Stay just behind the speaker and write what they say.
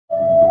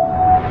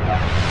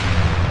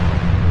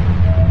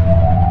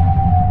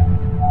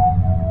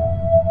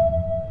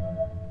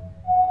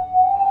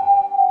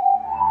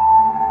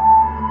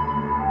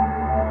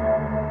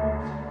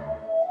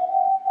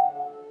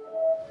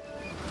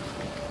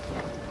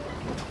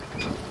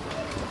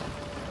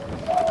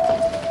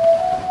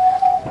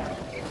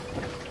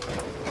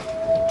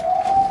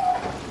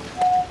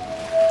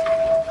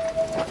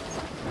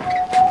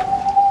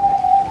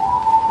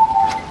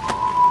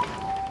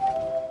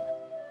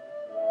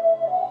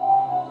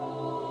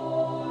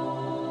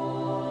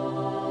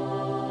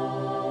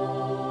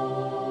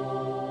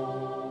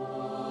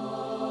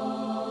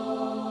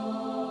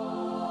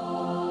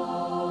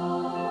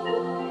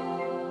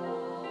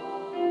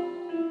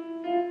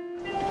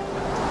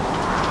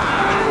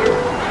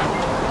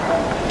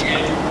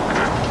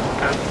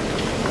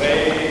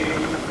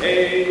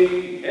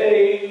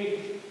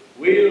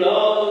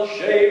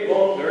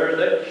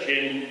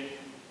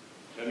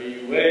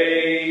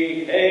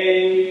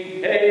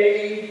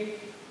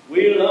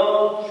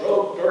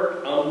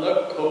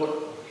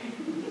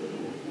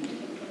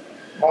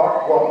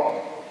Part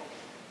 1.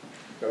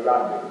 The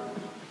landing.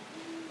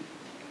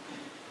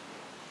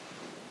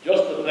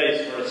 Just the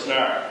place for a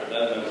snark, the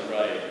bellman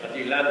cried, as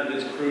he landed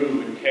his crew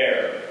with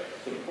care,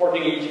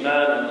 supporting each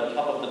man on the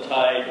top of the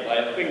tide by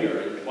a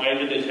finger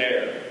entwined in his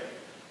hair.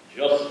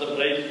 Just the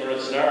place for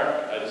a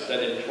snark, I've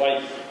said it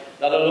twice,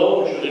 that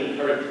alone should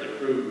encourage the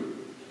crew.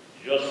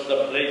 Just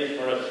the place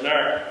for a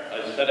snark,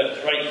 I've said it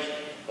thrice,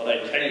 but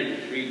I tell you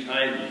 3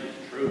 times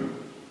it's true.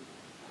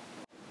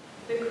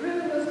 The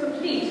crew was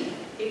complete.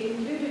 It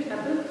included a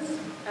boots,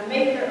 a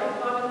maker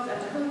of bonnets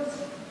and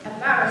hoods, a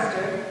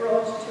barrister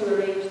brought to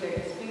arrange their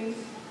disputes,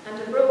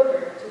 and a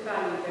broker to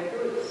value their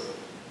goods.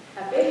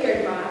 A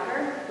billiard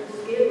marker,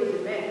 whose skill was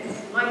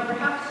immense, might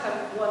perhaps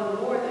have won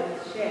more than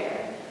his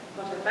share,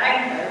 but a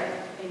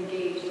banker,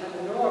 engaged at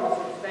enormous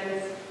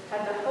expense,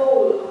 had the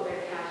whole of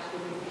their cash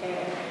in his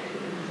care.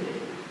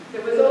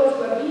 There was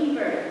also a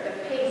beaver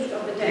that paced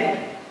on the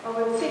deck,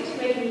 or would sit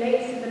making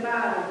lace in the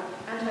bow,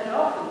 and had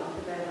often,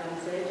 the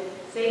bellman said,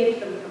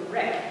 saved them from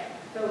wreck,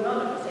 though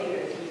none of the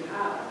sailors knew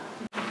how.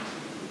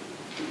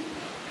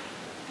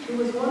 There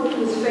was one who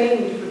was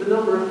famed for the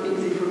number of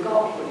things he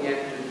forgot when he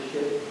entered the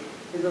ship: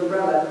 his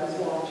umbrella, his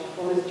watch,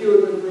 all his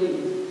jewels and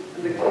rings,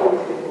 and the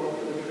clothes he bought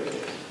for the trip.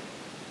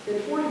 He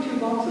had 42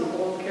 boxes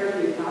all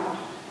carefully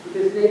packed, with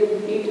his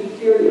name painted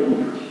clearly on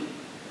each.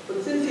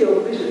 But since he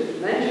omitted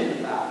to mention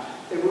the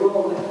fact, they were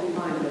all left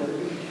behind at the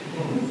beach.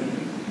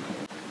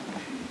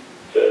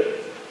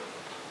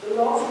 The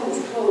loss of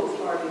his clothes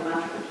hardly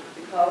mattered,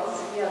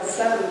 because he had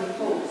 7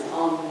 coats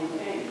on when he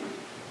came,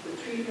 with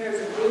 3 pairs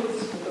of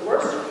boots, but the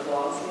worst of it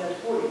was he had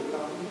 40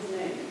 copying his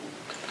name.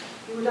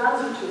 He would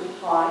answer to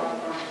hi,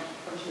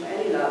 or to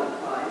any loud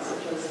cry,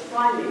 such as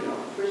 "Fry me," or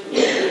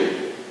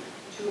 "British,"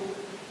 to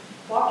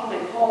 "What you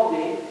may call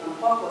me," and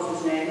what was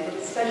his name,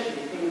 but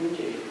especially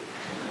 "Thingamajig."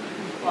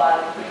 While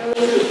for those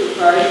who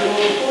preferred a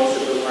more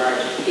forcible word,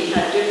 he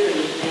had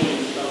different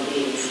names from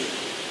these.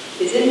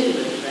 His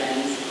intimate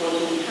friends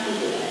called him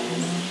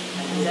Candlelens,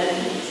 and his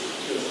enemies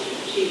chose him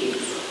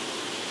Cheese.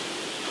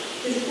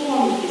 His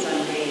form is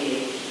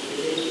ungainly, his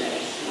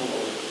intellect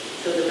small,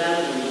 so the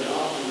bellman would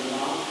often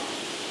remark.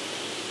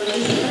 But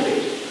his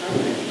courage is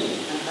perfect,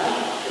 and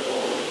that, after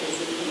all, is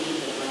the thing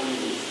that one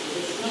needs to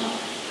his snark.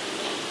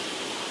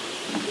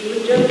 He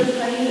would judge the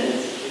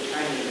hyenas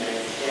returning their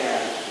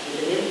stare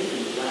with an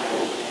instant wag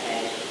of the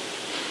head,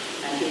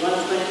 and he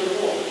once went to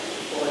walk,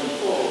 going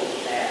forward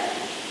there,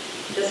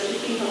 just to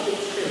keep up his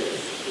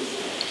spirits, he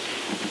said.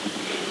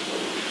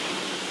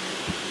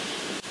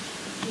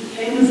 He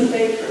came as a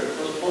baker,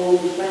 but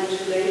always went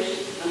too late,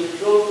 and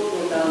drove the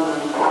poor bellman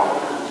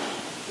beforehand.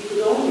 He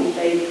could only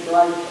bake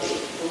bride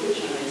cake, for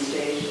which I may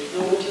state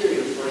no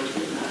materials were to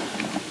be had.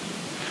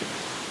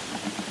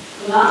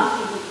 The last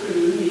of the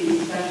crew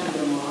needs special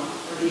remark,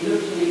 for he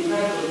looked an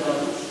incredible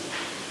illness.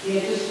 He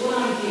had just one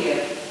idea,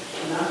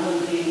 and that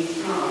was being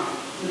snark,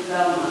 with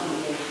bellman in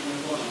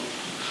 1801.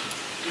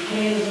 He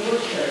came as a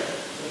butcher,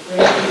 with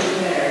great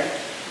repair,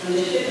 and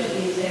the ship had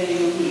been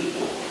sailing a week.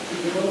 He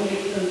could only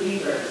kill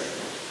beavers.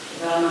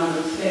 The bellman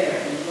was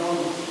scared and was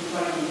almost too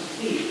frightened to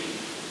speak.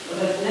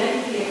 But as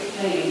next he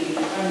explained in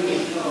the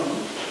friendliest tone,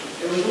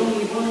 there was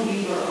only one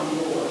beaver on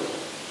board,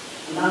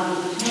 and that was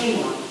the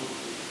tame one.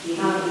 He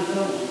had his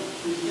own,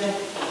 whose death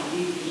was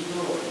deeply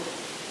deplored.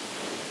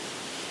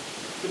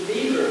 The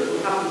beaver, who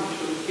happened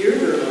to hear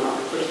the remark,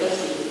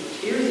 protested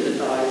with tears in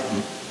his eyes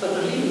that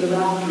not even the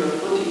Rafter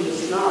of hunting the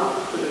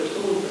snark could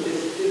atone for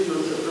this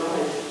dismal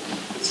surprise.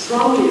 It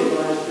strongly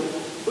advised that the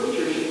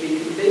butcher should be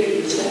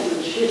conveyed to a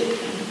separate ship.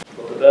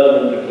 But the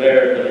bellman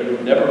declared that he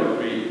would never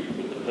agree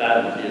with the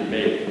plans he had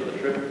made for the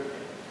trip.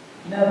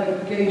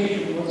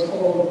 Navigation was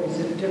always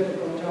a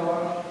difficult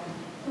art.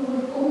 There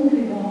was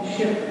only one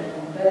ship and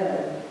one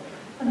bell,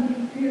 and he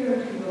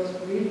feared he was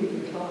really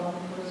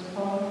declining for his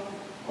part,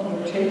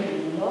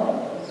 undertaking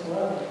another as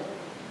well.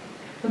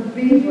 The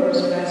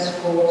beaver's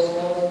best course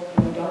was,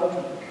 no doubt,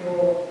 to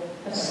procure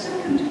a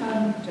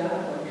second-hand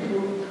dagger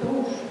through the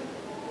coat.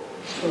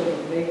 So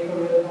the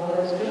baker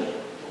advised it,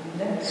 and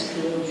next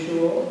to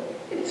ensure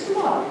its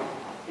life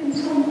in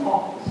some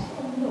office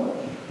of note.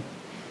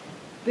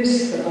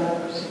 This the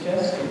latter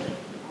suggested,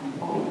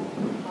 and on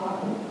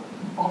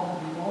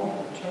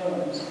moderate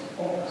terms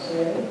of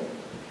sale,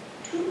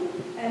 2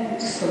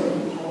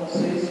 excellent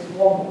policies,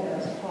 one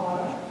as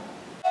par.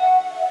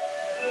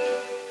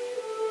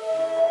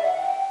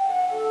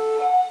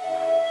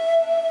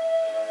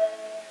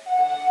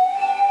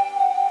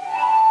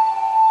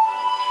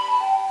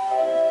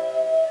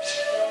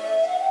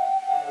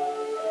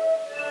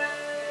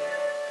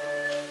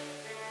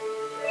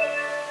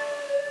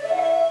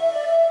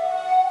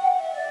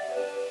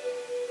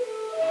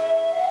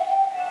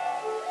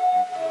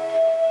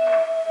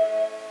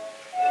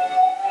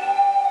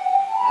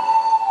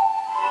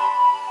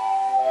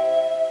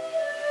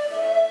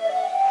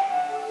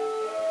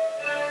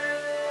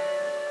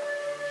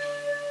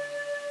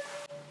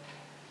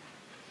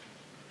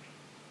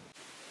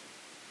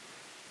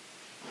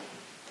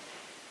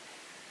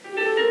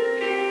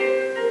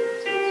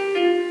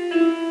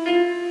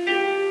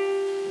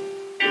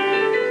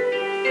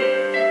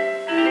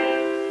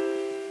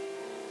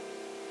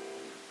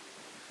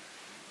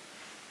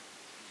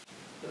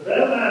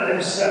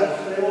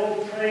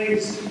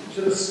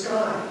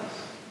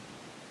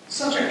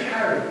 Such a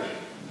carriage,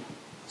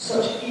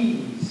 such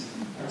ease,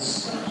 and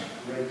such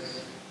grace.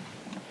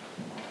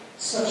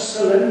 Such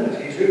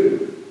solemnity,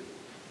 too.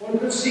 One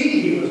could see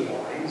he was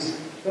wise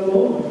the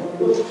moment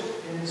one looked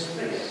in his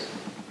face.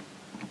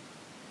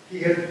 He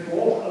had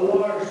bought a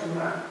large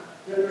map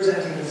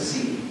representing the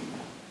sea,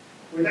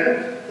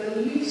 without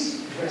the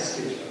least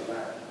vestige of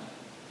land,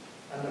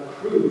 and the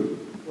crew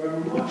were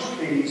much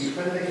pleased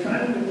when they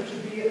found it to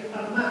be a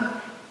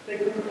map they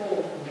could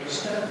all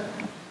understand.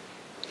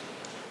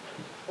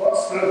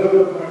 What's the good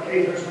of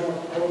Mercator's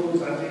North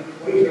Poles and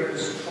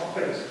Equator's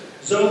tropics,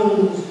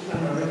 zones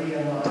and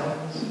meridian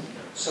lines?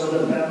 So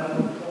the bellman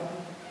would cry,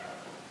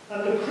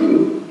 and the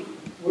crew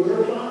would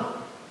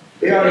reply,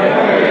 "They are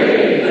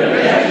very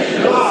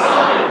the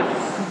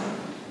signs."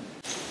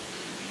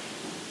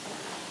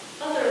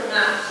 Other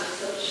maps of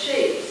such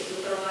shapes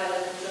with their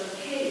islands and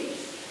caves,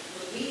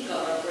 but we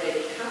got our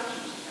brave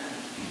captain to thank,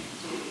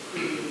 so the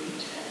crew would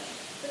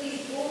protest that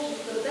he's brought us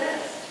the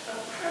best, a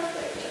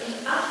perfect and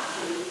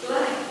absolute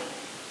blank.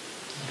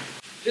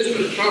 This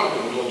was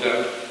charming, no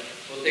doubt,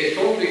 but they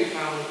shortly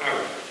found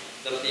out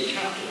that the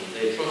captain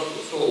they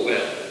trusted so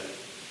well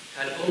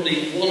had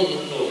only one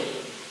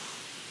notion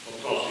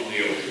of crossing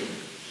the ocean,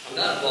 and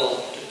that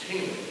was to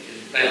tingle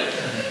his bell.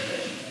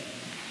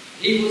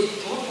 He was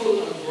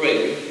thoughtful and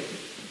brave,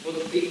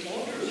 but the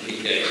orders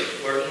he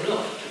gave were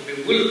enough to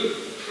bewilder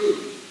the crew.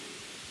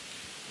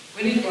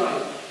 When he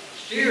cried,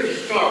 "Steer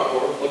to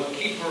starboard, but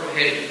keep her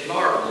head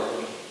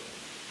larboard,"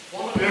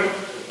 what on earth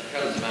was the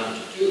hell's man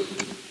to do?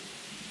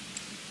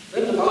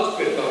 Then the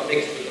bowsprit got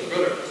mixed with the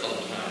rudder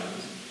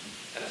sometimes,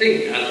 a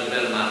thing, as the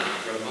bellman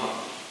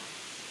remarked,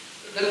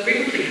 that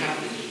frequently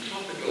happens in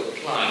tropical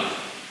climes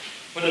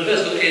when a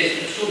vessel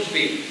is, so to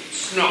speak,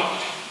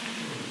 snocked.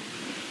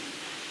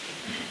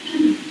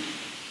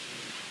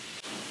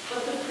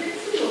 But the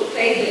principal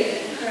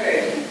failure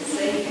occurred in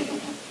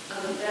sailing,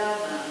 and the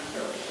bellman,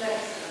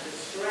 perplexed and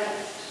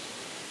distressed,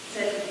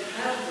 said he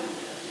had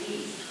hoped at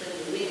least when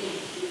the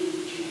wind blew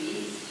due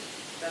east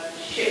that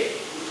the ship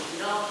would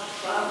not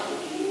travel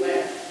due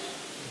west.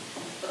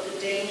 But the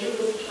danger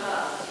was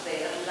past. They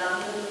had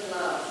landed at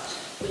last,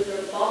 with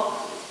their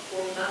boxes,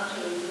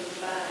 portmanteaus and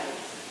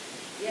bags.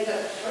 Yet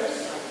at first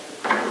sight the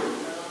crew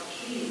were not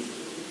pleased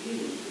with the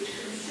view, which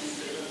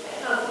consisted of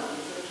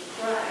thousands of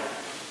crags.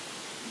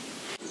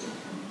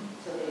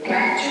 So they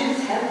drank to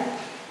his health,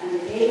 and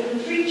they gave him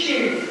 3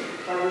 cheers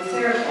while we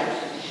served out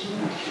traditional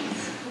rations.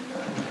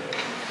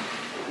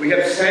 We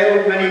have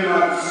sailed many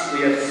months, we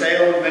have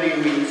sailed many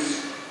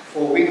weeks,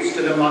 4 weeks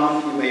to the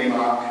month you may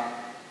mark,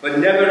 but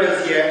never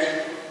as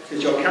yet,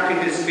 since your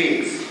captain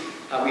speaks,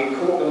 have we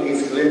caught the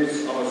least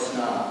glimpse of a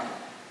snark.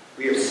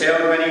 We have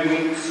sailed many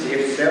weeks, we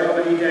have sailed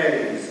many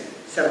days,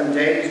 7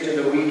 days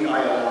to the week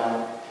I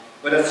allow,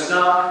 but a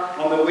snark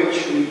on the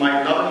which we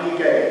might lovingly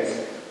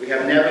gaze, we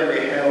have never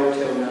beheld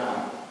till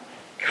now.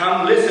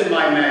 Come listen,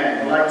 my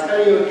men, while I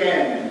tell you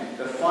again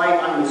the 5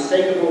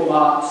 unmistakable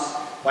marks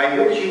by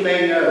which you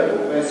may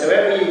know,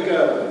 wheresoever you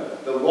go,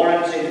 the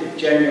warranted,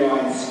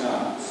 genuine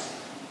snarks.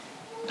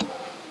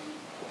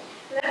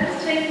 Let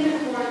us take them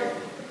in order.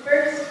 The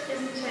first is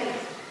the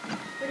taste,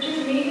 which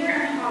is meagre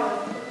and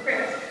hollow, but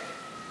crisp,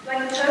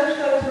 like a coat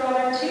that was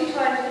rather too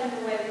tight in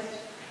the waist,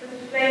 with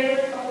the flavour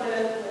of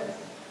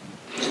will-o'-the-wisp.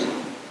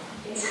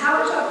 It's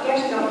habit of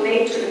getting up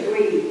late to the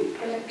degree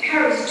that it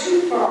carries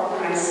too far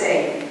when I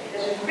say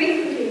that it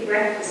frequently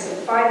breakfasts at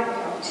 5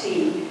 o'clock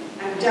tea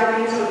and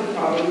dines on the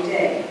following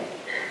day.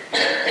 The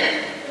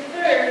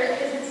third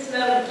is its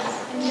slowness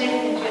in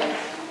taking a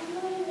jest.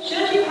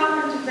 Should you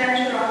happen to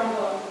venture on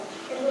one,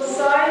 it will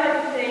sigh like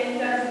a thing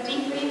that is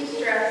deeply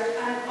distressed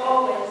and it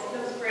always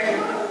looks brave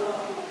and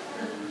alone.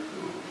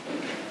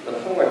 The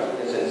fourth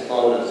is its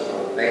fondness for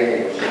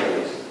bathing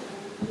machines,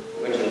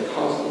 which it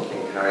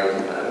constantly carries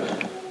about,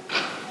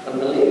 and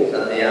believes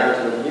that the art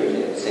of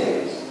beauty, it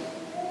seems,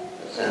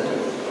 the centre of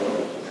the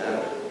world now.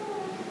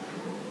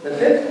 The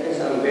fifth is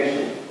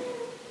ambition.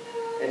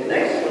 It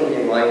next will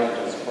be right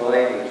to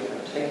describe each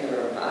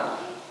particular bat,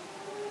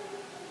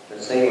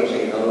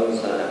 distinguishing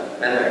those that have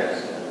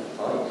feathers and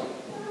point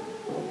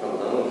from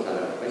those that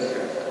have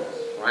whiskers and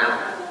strap.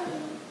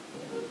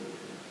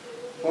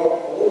 For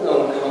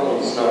although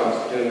common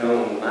snarks do no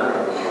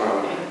manner of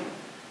harm,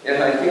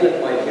 yet I feel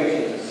it my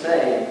duty to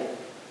say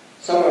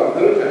some are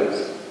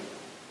booters.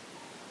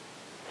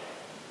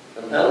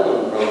 The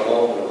bellman broke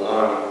off an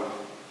alarm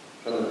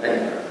from the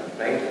paper and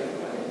fainted away.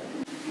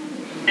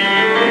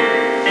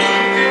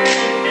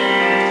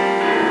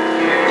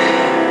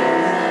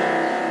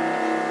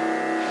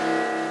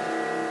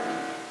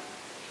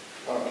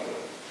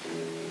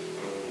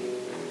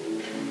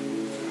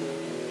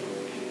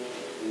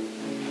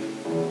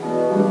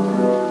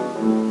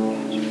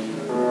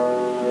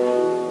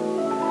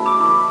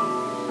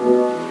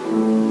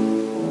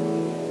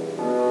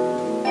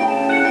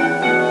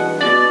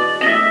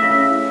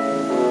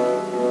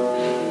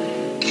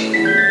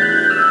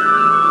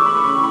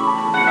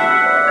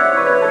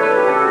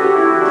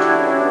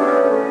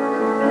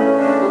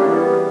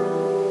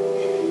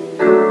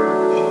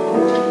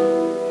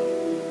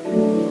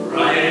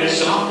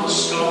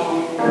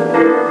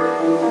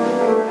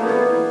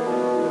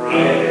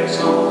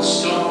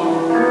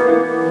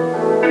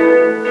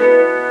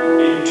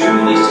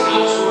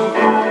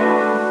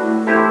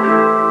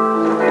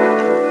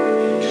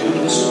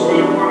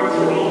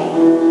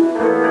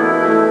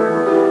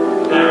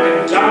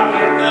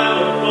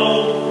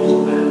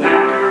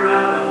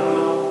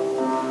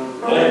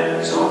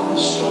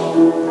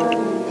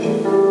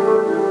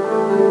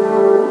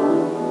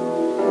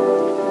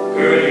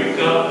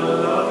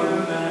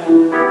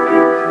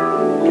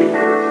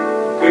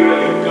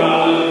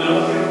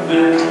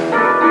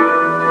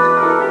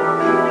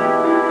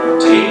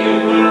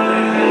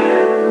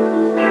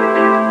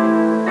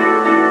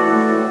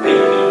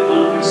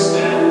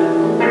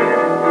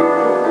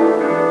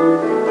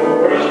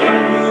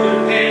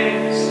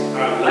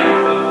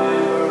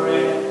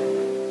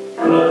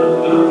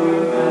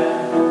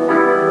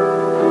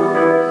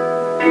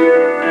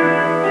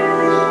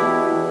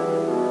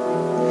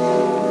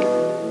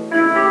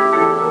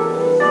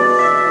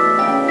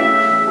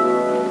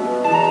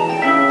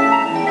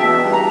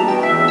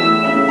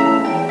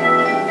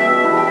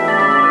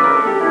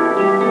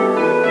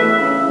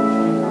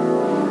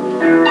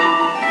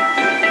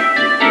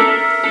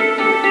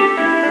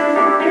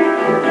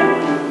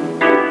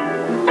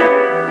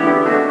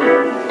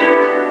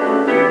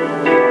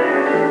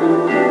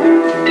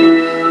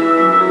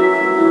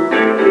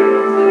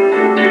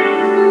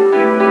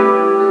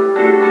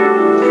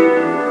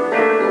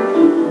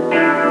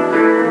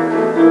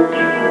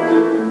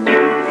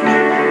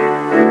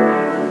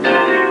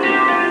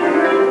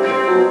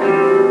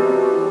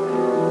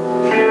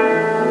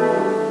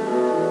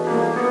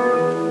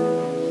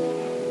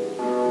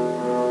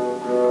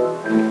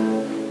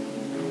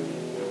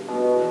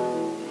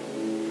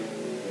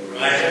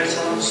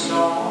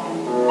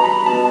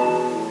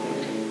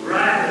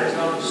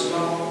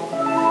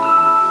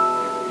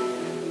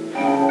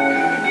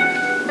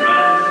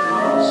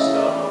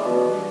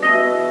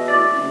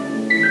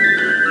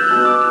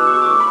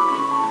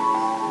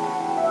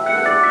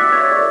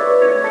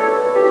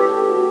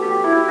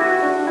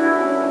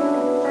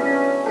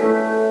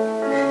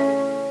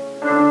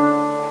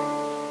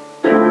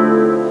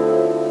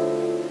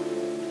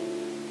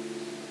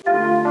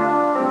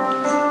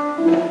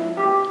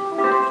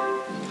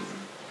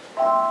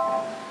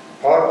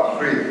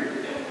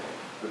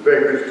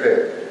 baker's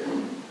tale.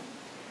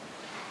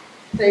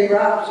 They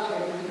roused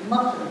him with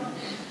muffins,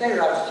 they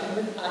roused him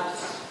with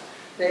ice,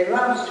 they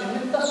roused him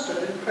with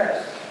mustard and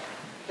cress,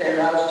 they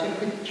roused him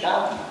with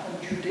jam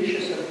and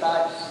judicious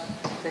advice,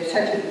 they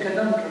set him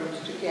conundrums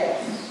to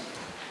guess.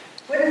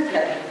 When at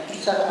length he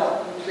sat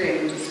up and was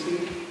able to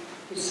speak,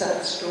 his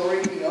sad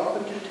story he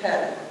offered to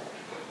tell,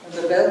 and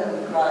the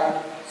bellman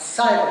cried,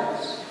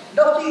 "Silence,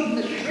 not even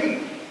a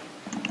shriek!"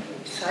 and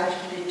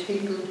excitedly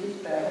tinkled his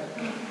bell.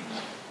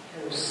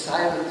 There was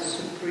silence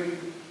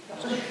supreme,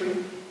 not a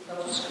shriek,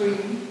 not a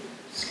scream,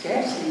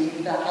 scarcely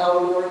even a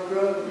howl or a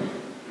groan,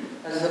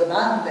 as the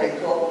man they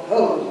called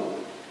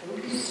home told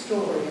his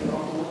story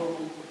on the whole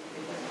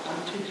in an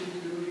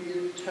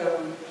antediluvian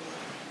tone.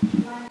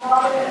 My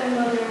father and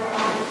mother were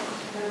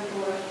honest,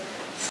 therefore.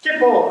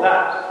 Skip all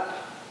that,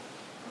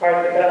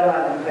 cried the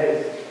bellman in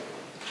haste.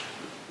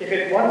 If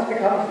it once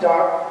becomes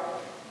dark,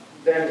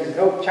 then there's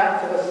no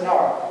chance of a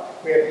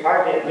snark. We have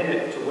hardly a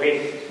minute to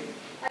waste.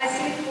 I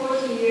see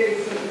 40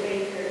 years, said the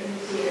baker in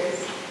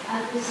tears,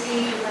 and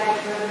proceed without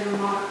further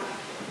remark.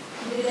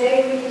 The day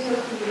when you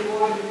took me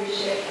aboard of your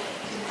ship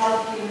to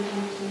help you in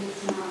hunting the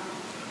snark.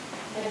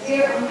 A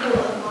dear uncle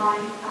of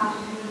mine,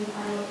 after whom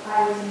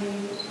I was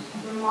named,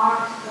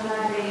 remarked when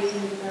I bade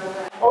him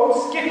farewell.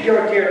 Oh, skip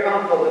your dear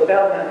uncle, the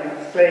bellman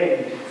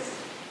exclaimed,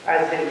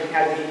 as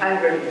he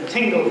angrily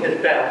tingled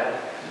his bell.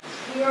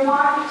 He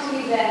remarked to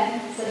me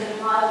then, said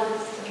the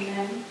mildest of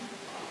men,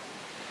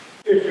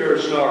 If your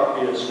snark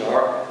be a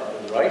snark, that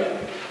is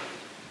right.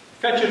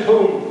 Fetch it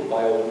home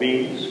by all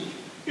means.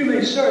 You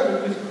may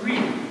serve it with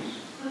greens,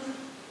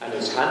 and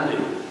it's handy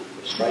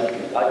for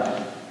striking a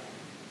light.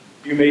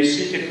 You may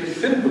seek it with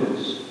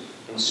thimbles,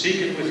 and seek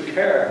it with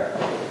care.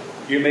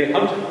 You may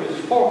hunt it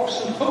with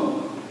forks and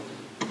hook.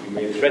 You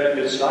may threaten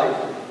its life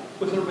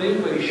with a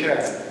railway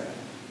share.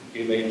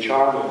 You may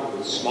charm it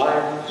with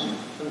smiles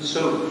and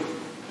soap.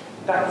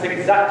 That's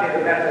exactly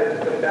the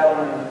method the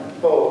bellman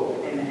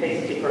spoke in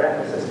hasty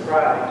parenthesis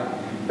cried.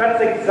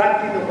 That's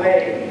exactly the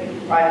way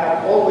I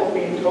have always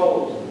been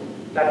told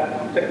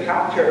that the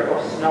capture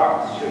of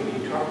snarks should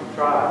be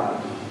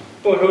tried.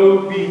 But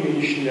oh,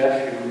 beamish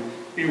nephew,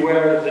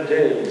 beware of the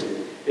day,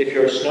 if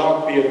your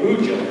snark be a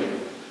boojum,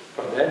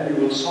 for then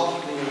you will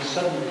softly and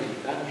suddenly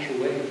vanish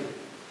away,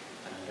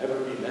 and never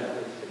be met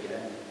with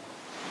again.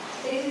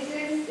 It is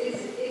this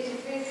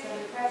that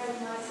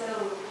oppresses my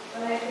soul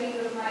when I think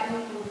of my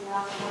uncle's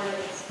last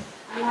words,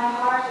 and my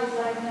heart is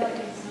like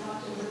nothing so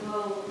much as a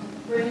bowl,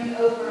 brimming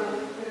over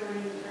with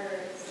quivering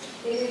curds.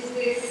 It is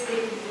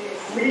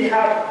this. We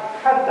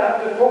have had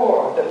that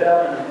before, the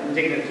bellman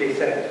indignantly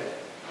said.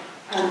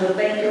 And the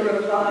baker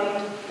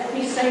replied, "Let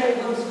me say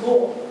it once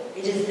more.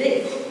 It is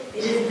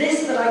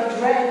this that I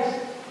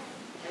dread.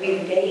 I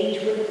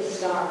engage with the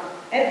snark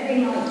every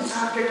night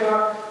after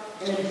dark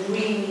in a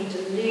dreamy,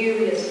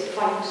 delirious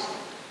fight.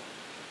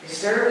 I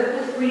serve it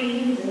with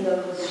greens in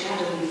those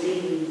shadowy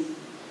scenes,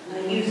 and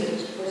I use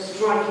it for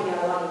striking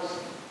a light.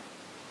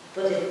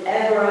 But if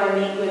ever I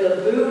meet with a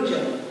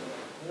boojum,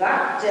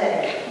 that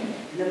day,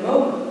 in a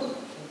moment,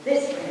 of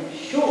this I am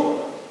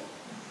sure,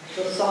 I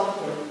shall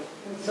softly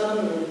and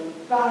suddenly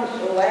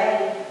vanish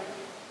away,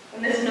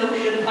 and this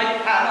notion I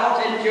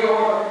cannot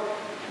endure."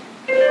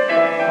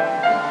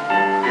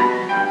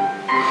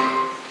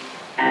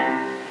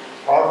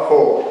 Part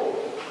 4.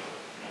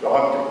 The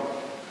hunting.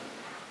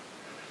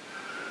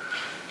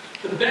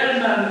 The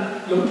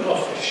bellman looked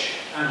uffish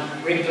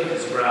and wrinkled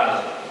his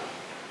brow.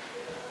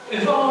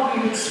 If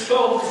only we'd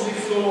spoken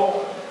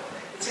before,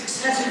 it's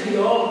excessively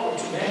awkward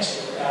to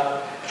mention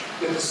it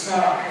with the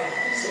snark,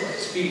 so to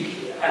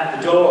speak, at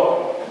the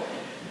door.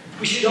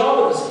 We should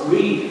always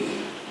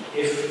grieve,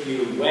 if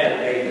you well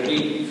may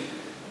believe,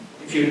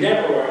 if you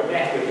never were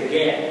met with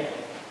again.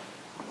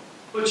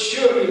 But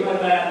surely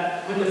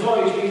when the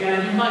voyage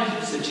began, you might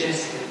have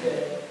suggested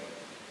that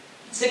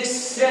it's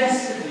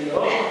excessively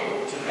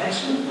awkward to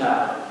mention it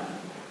now,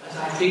 as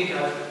I think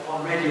I've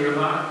already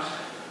remarked.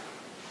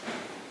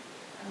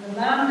 And the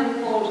man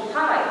they called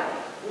Kai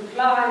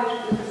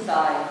replied with a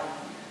sigh,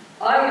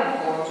 "I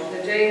informed you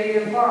the day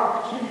we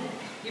embarked.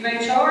 You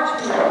may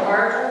charge me with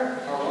murder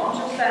or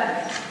want of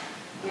sense.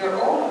 We are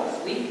all of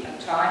us weak at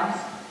times,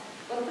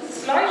 but the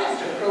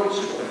slightest approach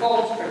to a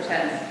false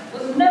pretense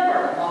was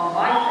never among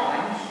my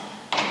crimes.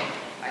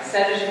 I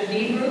said it in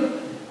Hebrew,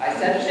 I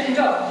said it in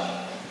Dutch,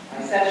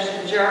 I said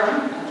it in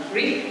German and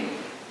Greek,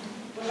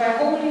 but I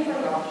wholly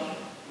forgot,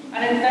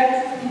 and it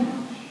vexes me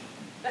much,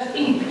 that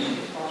English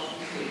is what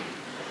we speak."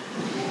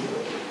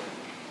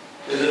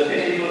 "'Tis a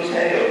pitiful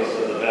tale,"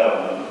 said the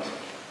bellman,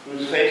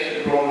 whose face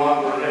had grown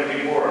longer in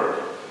every word.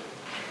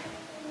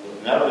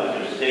 "But now that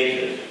you've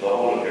stated the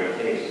whole of your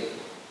case,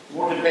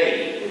 more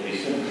debate would be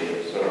simply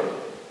absurd."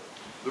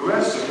 "The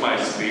rest of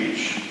my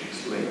speech,"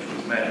 explained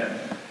with men,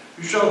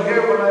 "you shall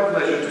hear when I've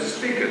leisure to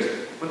speak it.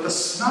 But the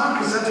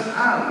snark is at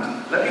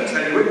hand. Let me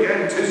tell you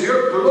again, 'tis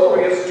your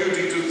glorious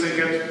duty to seek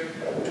it.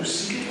 To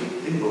seek it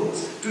with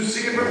thimbles, to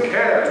seek it with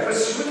care, to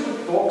pursue it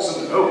with forks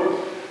and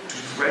hope, to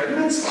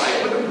threaten its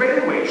life with a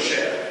railway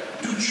share,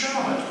 to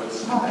charm it with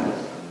smiles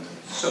and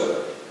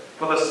soap.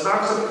 For the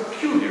snark's a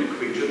peculiar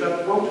creature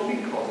that won't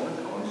be caught in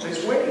a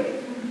commonplace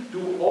way.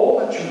 Do all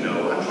that you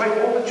know and try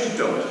all that you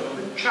don't, or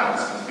the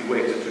chance must be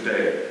wasted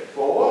today.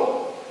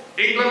 For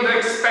England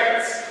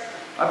expects.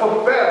 I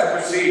forbear to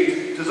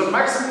proceed. 'Tis a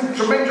maxim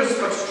tremendous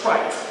but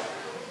trite.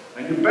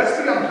 And you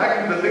best be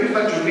unpacking the things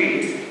that you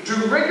need to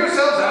rig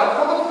yourselves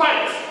out for the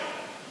fight.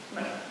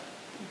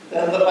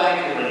 Then the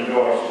banker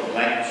endorsed a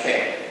blank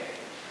cheque,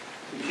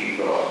 which he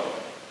brought,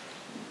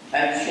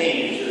 and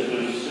changed his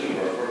loose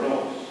silver for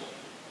notes.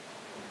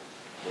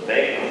 The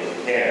baker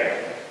with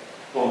care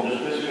combed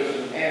his whiskers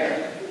and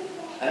hair,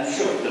 and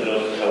shook the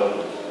dust out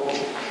of his coat.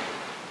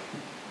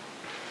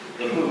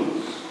 The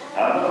boots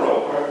and the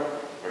roper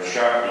were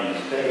sharpening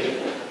his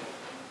spade,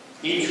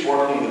 each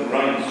working the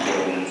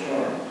grindstone in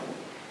turn.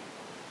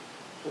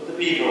 But the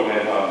beaver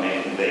went on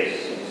making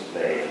lace in his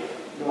blade,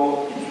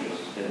 no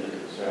interest in the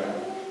concern.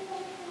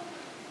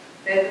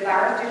 Then the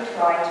barrister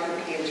tried to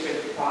appeal to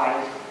his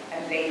pride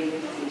and vainly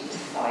proceeded to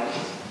cite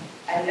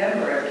a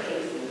number of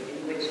cases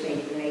in which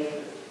making laces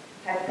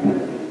had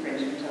proved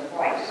infringement of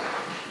right.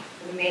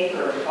 The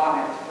maker of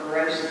bonnets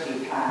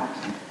ferociously planned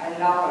a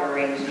novel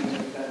arrangement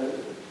of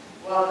bows,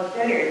 while the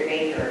billiard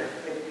maker,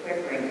 with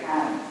quivering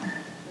hands,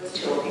 was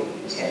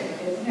choking the tip of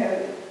his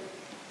nose.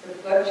 The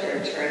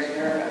butcher turned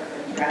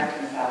nervous and dressed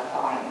himself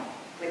fine,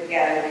 with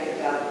yellow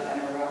kid gloves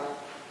and a ruff.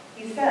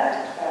 He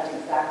said it felt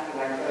exactly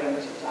like going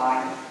to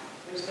dine,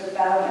 which the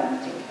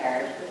bellman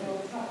declared was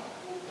all tough.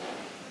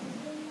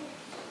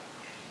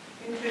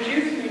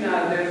 Introduce me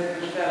now, those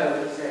good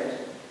fellow, he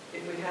said,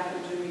 if we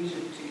happen to meet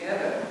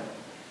together.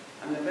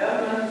 And the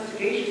bellman,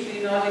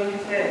 sagaciously nodding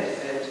his head,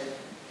 said,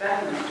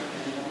 that must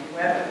depend on the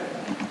weather.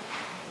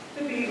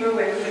 The beaver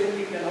went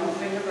simply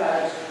glancing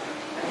about,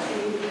 and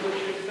seeing the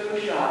butcher so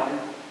shy,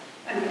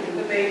 and even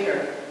the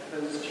baker,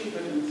 though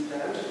stupid and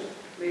stout,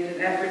 made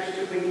an effort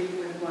to wink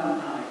with one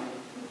eye.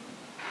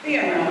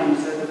 Eamonn,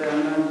 said the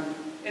bellman,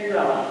 in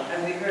wrath,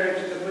 as he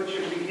heard the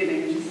butcher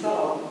beginning to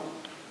sob.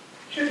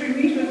 Should we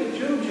meet with the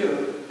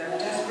juju, that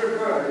desperate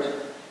bird,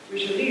 we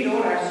shall need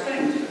all our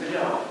strength for the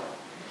job.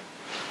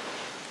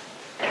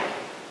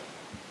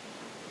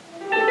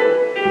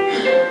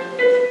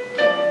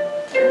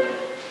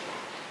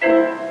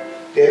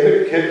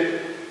 David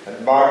Kitt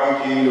and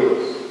Maggie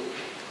Lewis.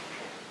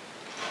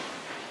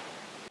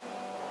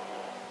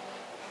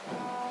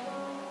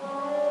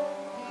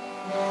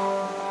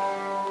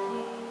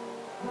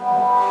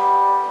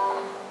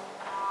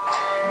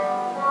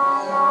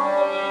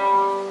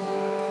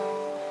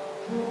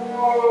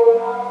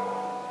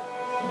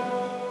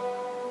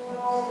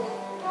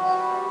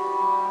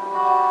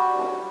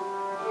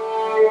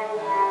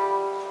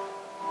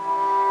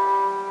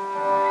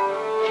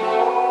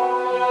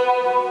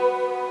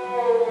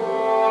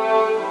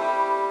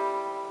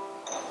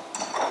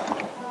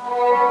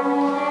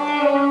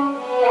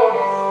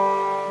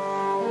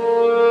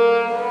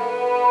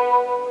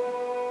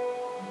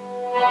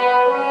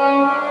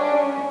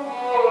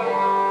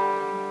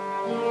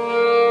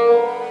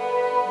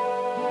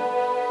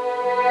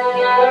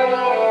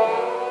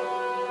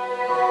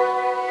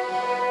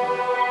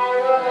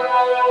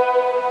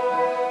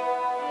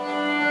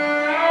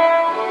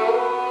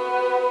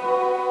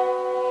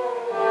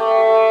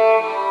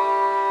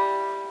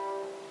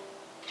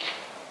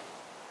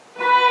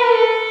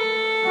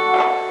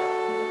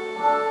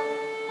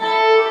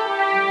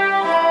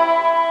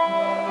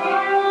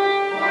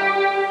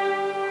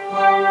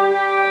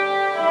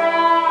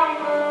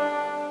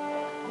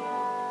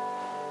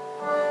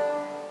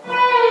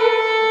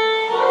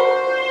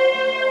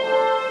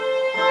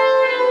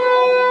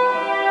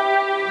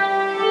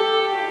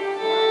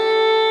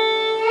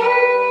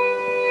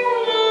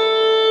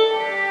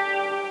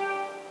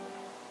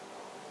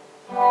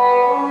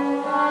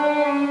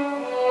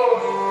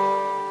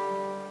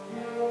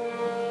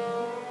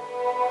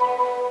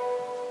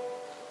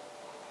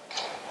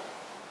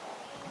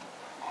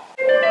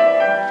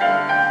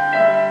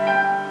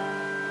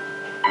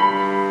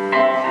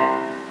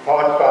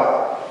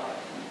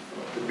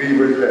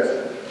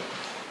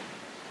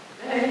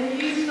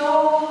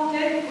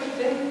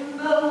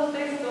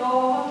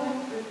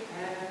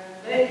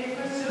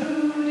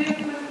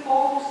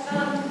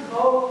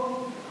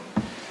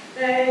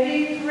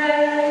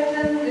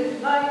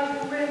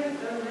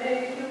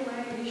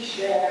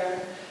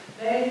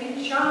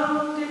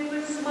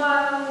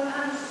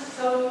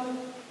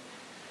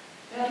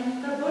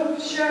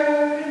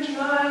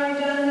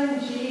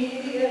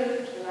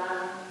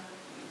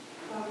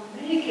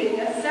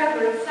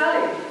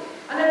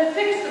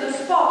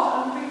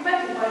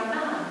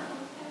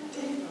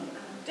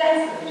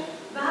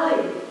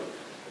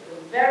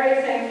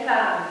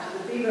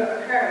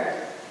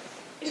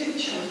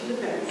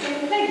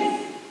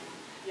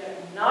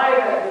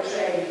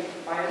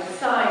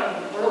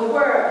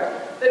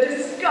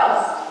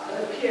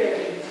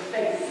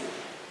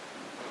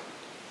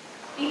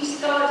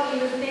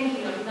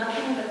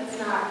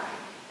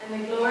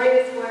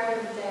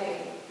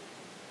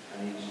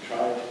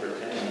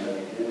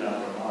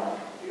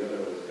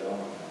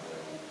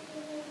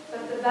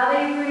 The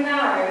valley grew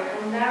narrow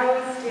and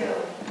narrower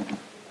still.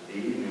 The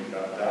evening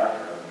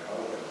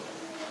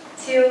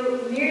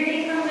till,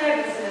 merely from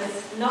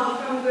nervousness,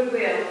 not from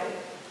goodwill,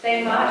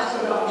 they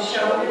marched along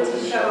shoulder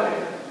to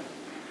shoulder.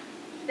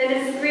 Then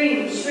a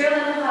scream, shrill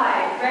and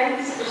high,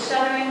 rent the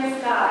shuddering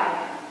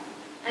sky,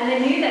 and they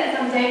knew that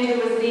some danger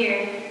was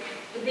near.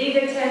 The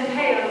beaver turned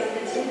pale to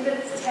the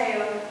tit-bit's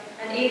tail,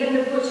 and even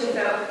the butcher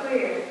felt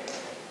queer.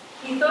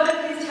 He thought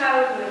of his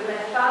childhood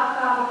left far,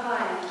 far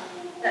behind,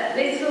 that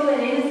blissful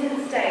and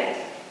innocent state.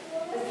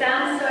 The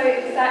sound so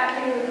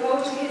exactly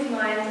recalled to his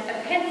mind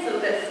a pencil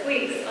that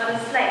squeaks on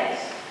a slate.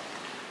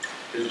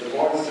 "'Tis the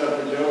voice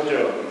of the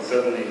Jojo," he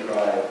suddenly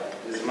cried,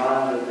 "this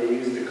man that they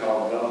used to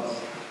call Dunce.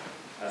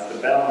 As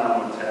the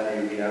bellman would tell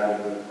you, he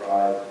added with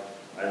pride,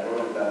 I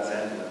wrote that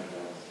sentiment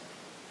once.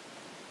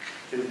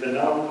 'Tis the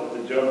note of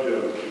the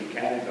Jojo you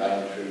can't,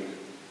 I entreat.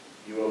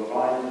 You will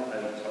find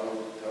I have told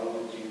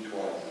it you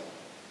twice.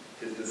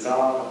 'Tis the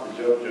song of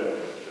the Jojo,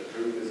 the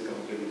proof is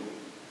complete.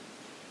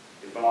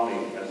 If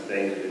only I've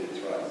stated it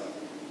thrice."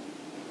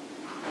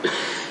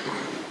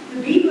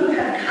 The beaver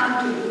had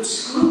counted with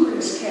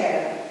scrupulous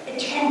care,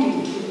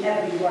 attending to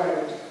every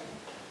word,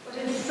 but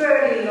had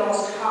fairly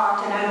lost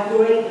heart and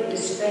outgrabe with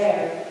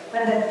despair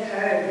when the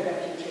third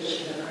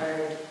repetition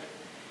occurred.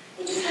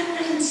 It felt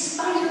that in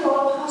spite of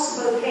all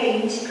possible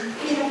pains,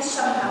 it had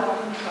somehow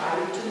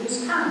contrived to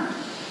lose count,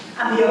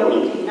 and the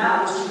only thing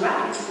now was to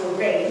rack its poor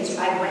brains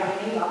by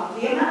reckoning up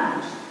the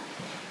amount.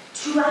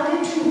 To add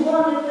it to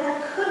one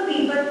that could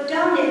be but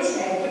done, it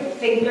said, with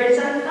fingers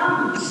and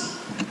thumbs.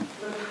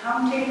 But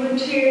counting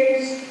with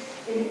tears,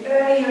 in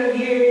earlier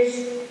years,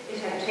 it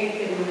had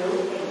taken no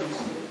pains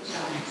with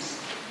sums.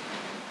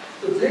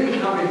 "The thing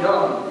can be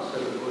done,"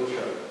 said the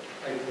butcher,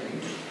 "I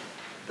think.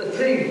 The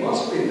thing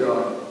must be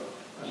done,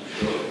 I'm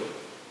sure.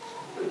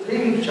 The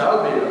thing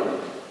shall be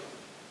done.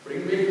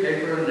 Bring me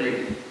paper and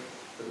ink,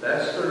 the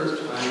best there is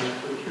time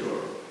to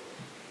procure."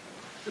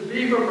 The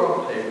beaver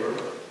brought paper,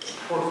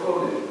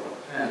 portfolio,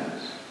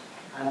 pens,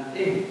 and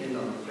ink in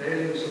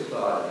unfailing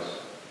supplies,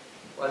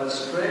 while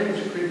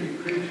strange creepy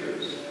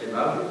creatures came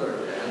out of their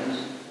dens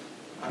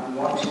and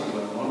watched them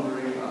with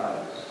wondering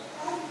eyes.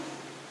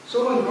 So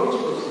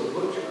engrossed was the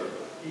butcher,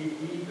 he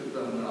heeded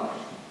them not,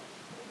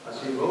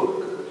 as he wrote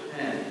with a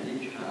pen in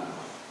each hand,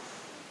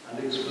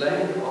 and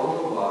explained all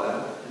the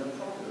while in a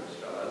popular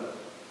style,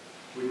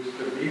 which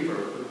the beaver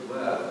could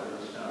well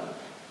understand.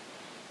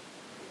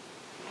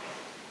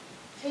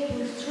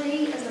 Taking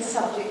 3 as the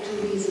subject to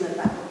reason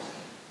about,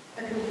 a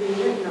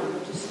convenient number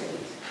to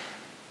state,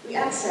 we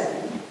add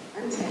 7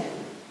 and 10,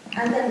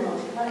 and then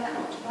multiply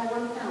out by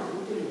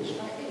 1,000 diminished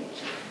by 8.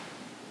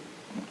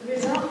 The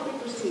result we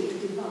proceed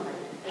to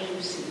divide, as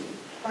you see,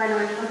 by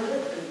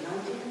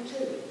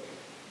 992.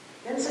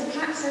 Then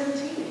subtract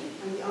 17,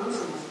 and the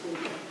answer must be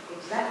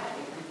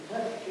exactly and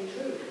perfectly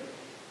true.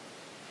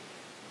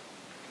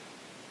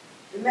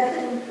 The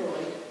method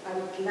employed I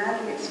would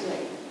gladly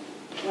explain,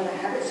 when I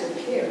have it so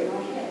clear in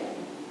my head,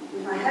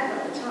 if I had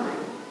but the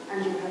time,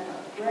 and you had but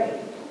the brain,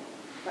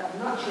 but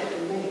much yet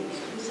remains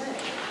to be said.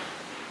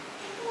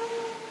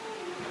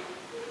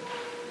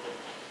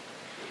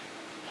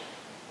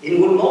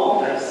 In one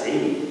moment I've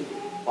seen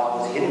what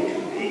was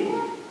hitherto be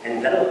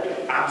enveloped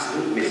in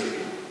absolute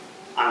mystery,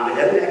 and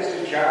without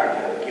extra charge I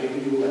have given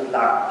you at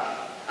large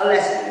a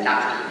lesson in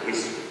natural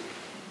history.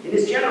 In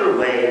his general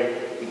way,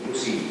 he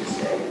proceeded to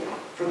say,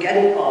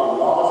 forgetting all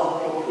laws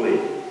of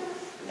propriety,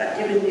 that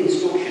giving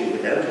instruction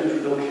without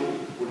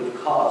introduction would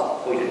have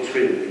caused quite a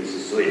thrill in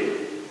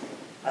society,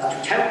 as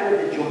to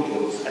temper the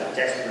judges at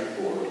desperate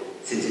board,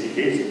 since it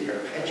lives in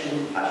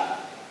perpetual passion.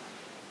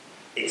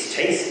 Its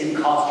taste in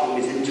costume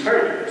is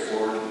entirely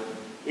absurd.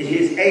 It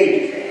is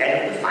ages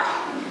ahead of the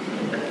fashion.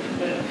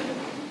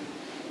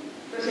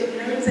 But it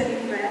knows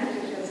any friend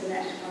it has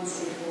met once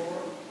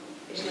before.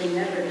 It will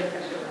never look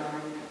at her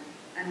eye,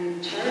 and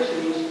in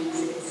charitations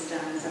it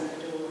stands at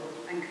the door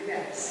and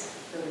collects,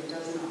 though it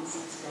does not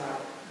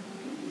subscribe.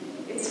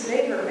 Its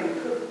flavour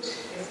when cooked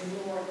is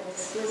more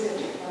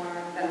exquisite far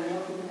than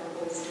mutton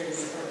or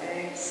oysters or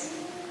eggs.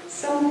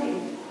 Some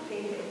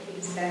think it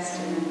keeps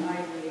best in an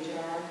ivory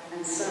jar,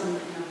 and some in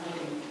a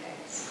hunting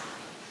case.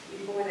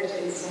 You boil it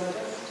in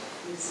sawdust,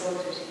 you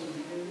salt it in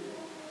glue.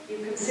 You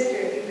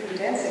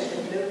condense it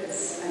with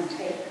lucas and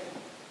tape,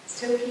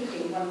 still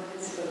keeping one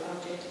principal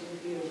object in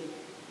view,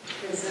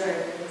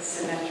 preserve its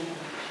symmetry.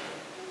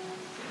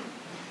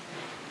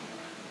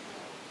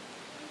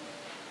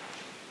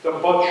 The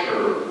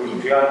butcher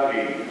would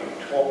gladly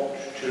have talked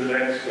till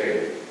next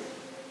day,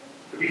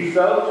 but he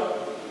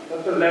felt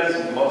that the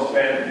lesson must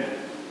end,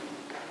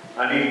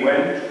 and he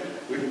went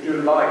with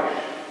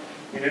delight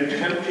in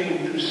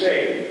attempting to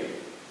say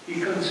he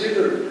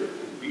considered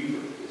the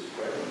beaver his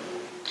friend.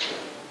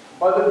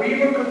 While the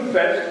beaver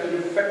confessed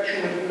with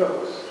affectionate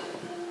looks,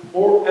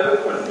 more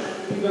eloquent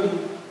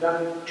even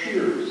than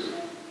tears.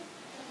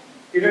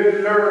 It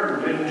had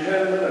learned in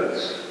 10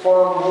 minutes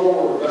far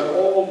more than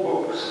all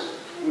books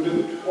would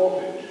have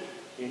taught it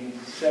in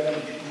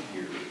 70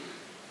 years.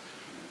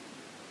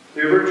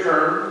 They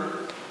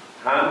returned,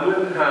 hand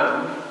in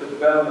hand, the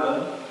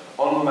bellman,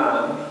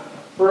 unmanned,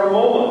 for a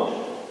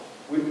moment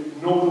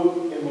with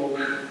noble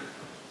emotion,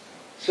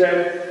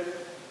 said,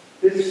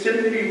 This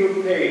simply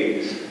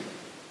repays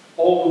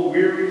all the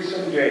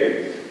wearisome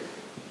days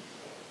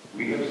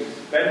we have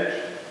spent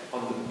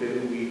on the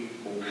billowy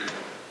ocean.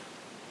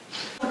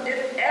 Would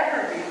it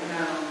ever be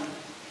known?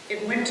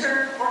 In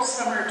winter or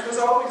summer, it was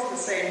always the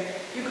same.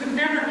 You could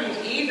never meet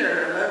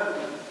either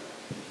alone.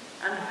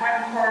 And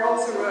when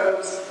quarrels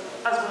arose,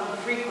 as one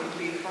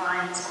frequently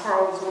finds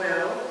quarrels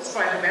will, in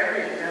spite of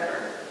every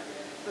endeavour,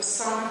 the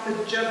song of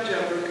the Jub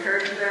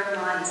recurred to their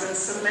minds and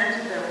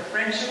cemented their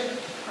friendship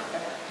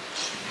forever.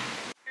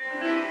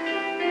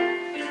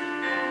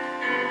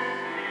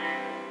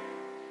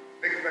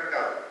 Mick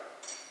McNally.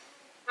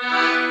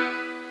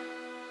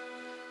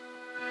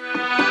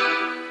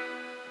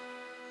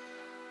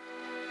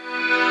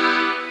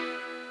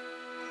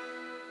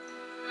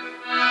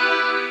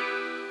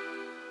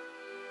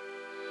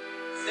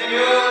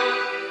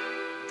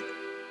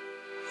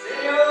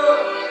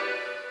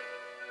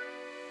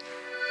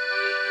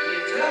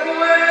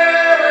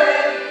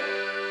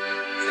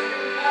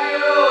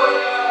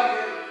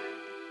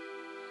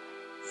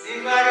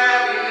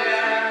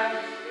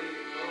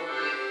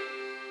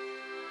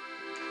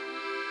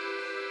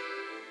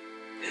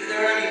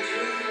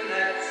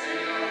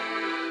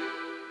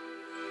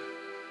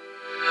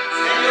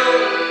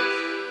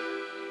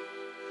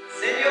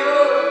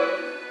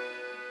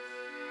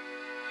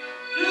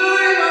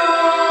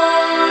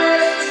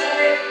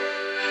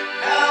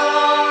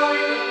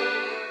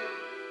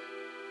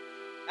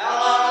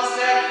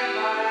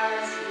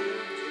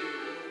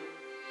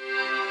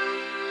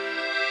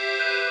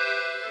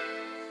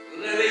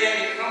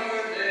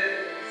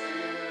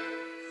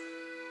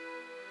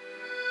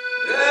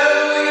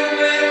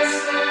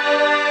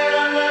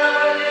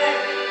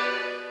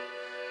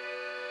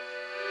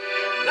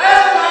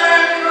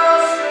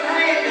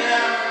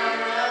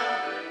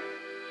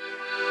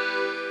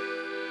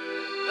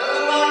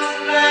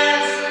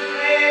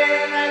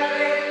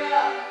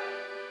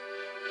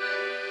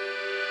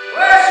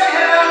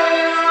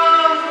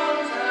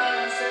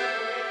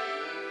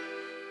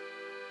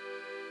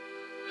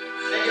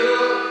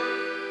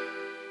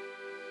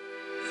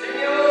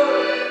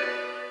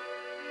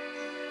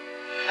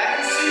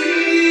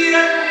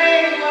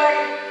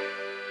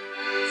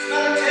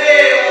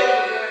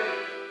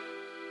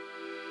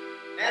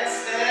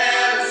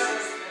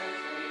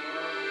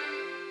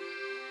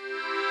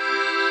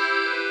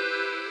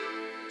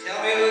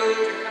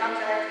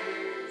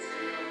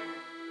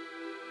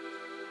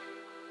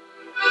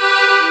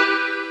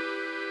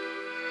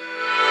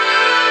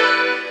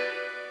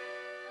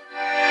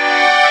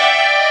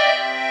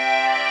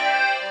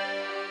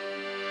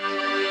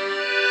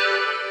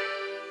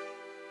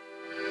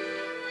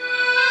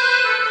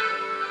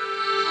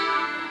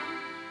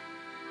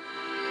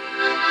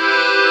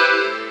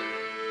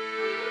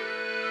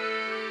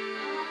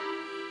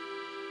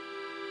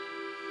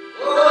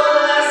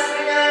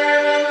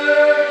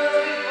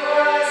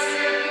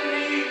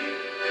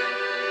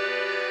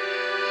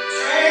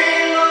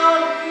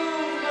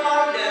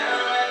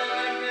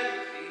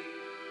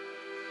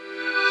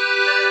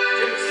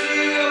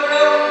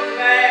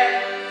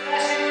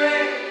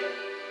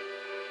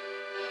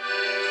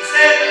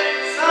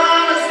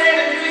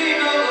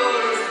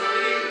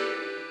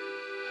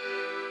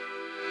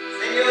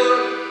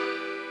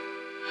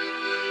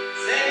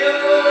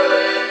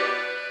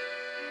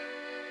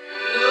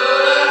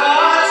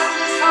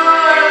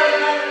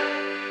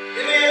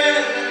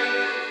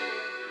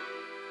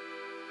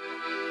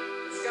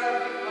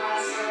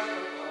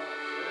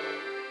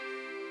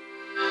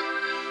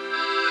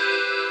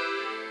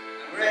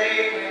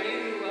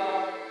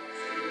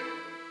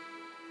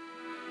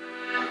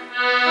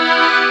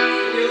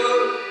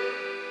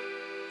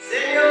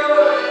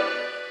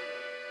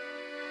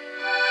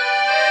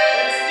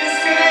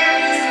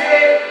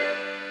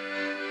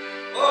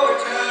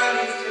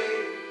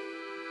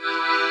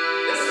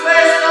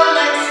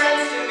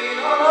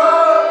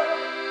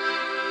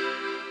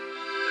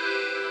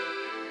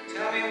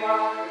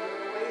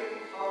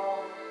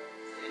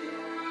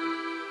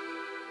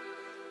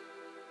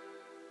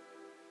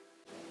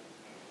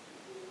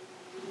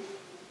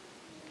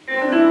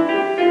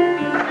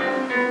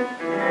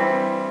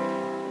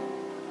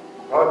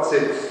 Part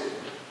 6.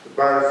 The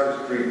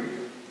Barrister's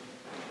Dream.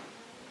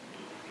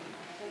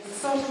 They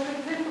sought it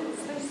with pickles,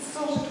 they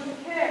sought it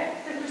with care,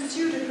 they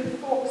pursued it with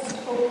forks and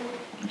hope.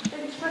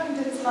 They threatened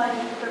its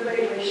life with the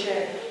railway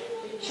share,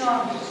 they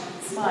charmed it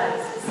with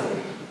smiles and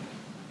soap.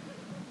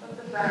 But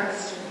the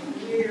barrister,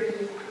 weary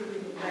of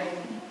proving in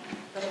vain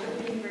that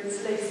the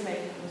beaver's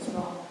lace-making was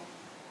wrong,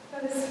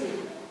 fell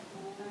asleep,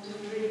 and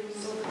in dreams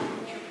saw the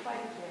future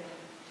quite clear,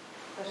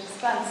 that his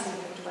fancy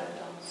had dwelt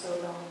on so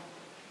long.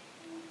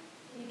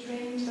 He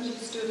dreamed that he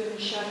stood in a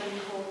shadowy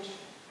court,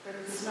 where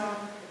the snark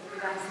with the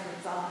glass in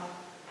its eye,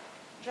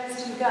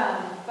 dressed in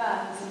gown,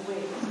 bands and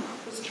wig,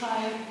 was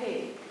trying a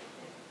pig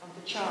on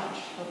the charge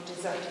of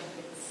deserting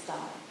its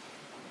sty.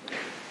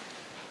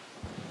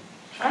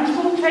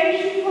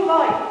 Transportation for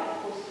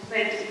life was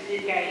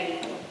presented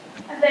again,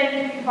 and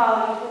then to be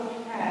valued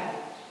 £40.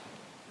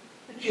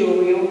 The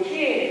jury all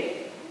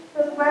cheered,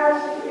 but the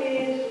barrister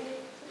feared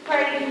the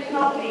phrase was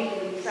not legal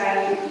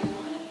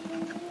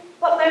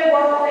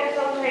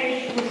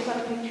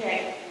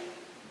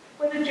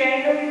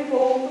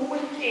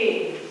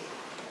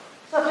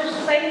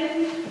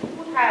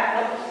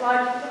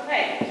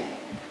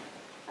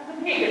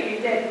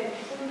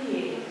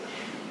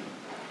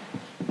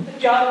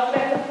judge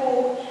left the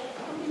court,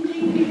 and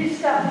deeply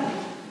disgusted.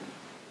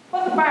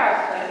 But the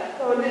barrister,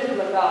 though a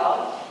little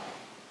aghast,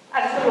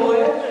 as the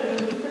lawyer to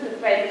whom the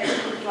defence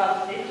was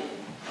entrusted,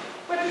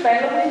 went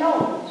bellowing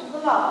on to the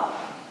last.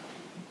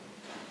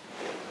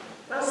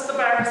 Thus the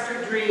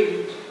barrister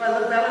dreamed, while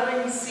the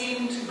bellowing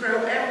seemed to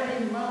grow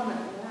every moment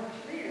more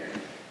clear,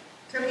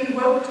 till he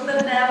woke to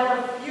the knell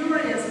of a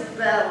furious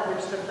bell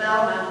which the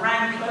bellman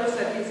rang close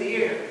at his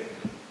ear.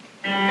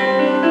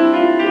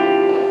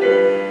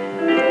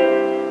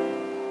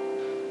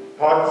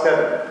 Part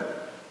 7.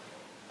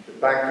 The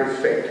banker's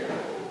fate.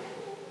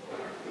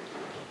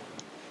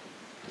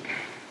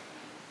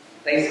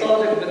 They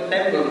sought it with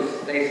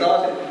thimbles, they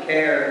sought it with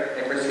care,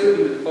 they pursued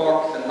it with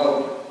forks and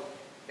hope.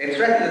 They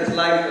threatened its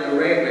life with a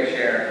railway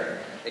share,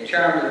 they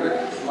charmed it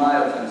with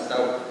smiles and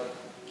soap.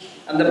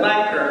 And the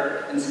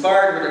banker,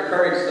 inspired with a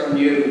courage so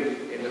new,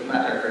 it was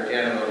matter for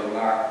general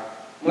remark,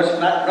 rushed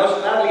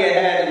madly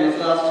ahead and was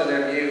lost to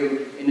their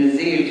view in a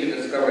zeal to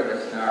discover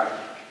the snark.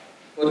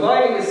 But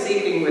while he was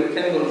seeking with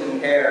thimbles and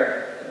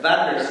care, a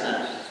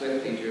bandersnatch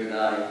swiftly drew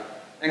nigh,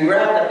 and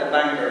grabbed at the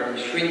banker, who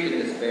shrieked in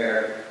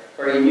despair,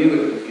 for he knew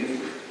it was useless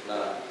to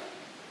fly.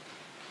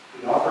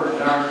 He offered a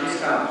large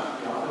discount.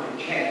 He offered a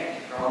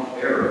cheque to drawn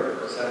bearer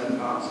for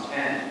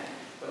 £7.10,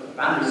 but the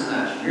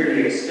bandersnatch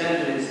merely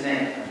extended his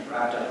neck and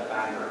grabbed at the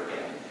banker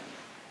again.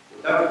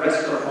 Without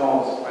rest or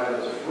pause, while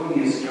those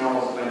fruious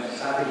jaws went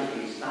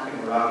savagely snapping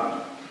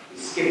around, he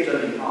skipped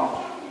and he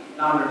hopped, he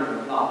floundered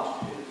and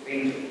flopped, till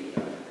faintly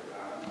out of the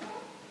ground.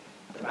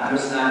 The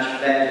bandersnatch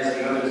fled as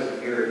the others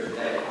appeared,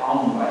 led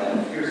on by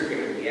that fierce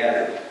kick of the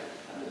air,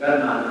 and the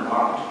bellman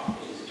remarked,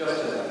 "It is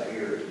just as I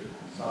feared,"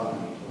 and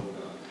solemnly told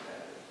on his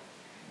head.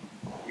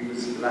 He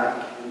was black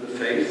in the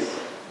face,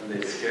 and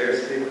they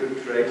scarcely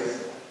could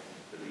trace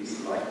the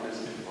least likeness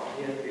to what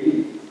he had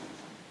been.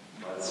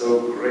 But so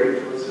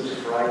great was his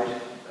fright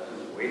that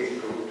his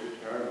waistcoat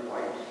turned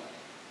white,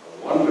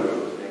 a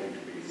wonderful thing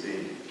to be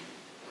seen.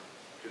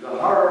 To the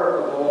horror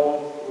of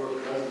all who were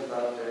present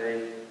that day,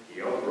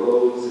 he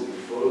uprose in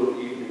full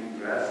evening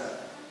dress,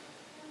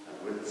 and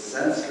with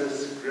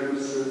senseless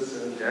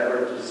grimaces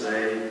endeavoured to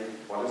say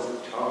what his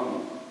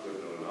tongue could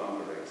no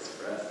longer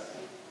express.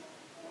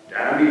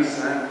 Downey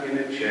sank in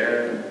a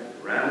chair,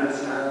 ran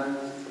his hands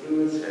through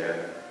his hair,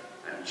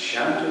 and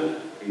chanted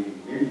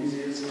in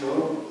Minzi's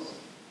tones,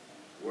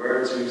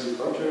 words whose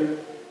utter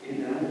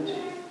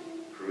inanity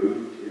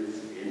proved his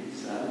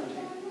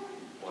insanity,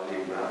 while he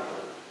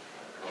rattled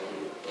a couple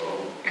of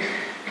bones.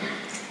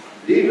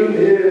 Leave him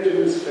here to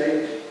his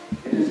fate,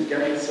 it is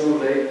getting so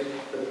late.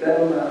 The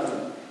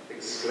bellman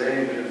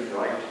exclaimed in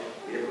fright,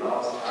 we have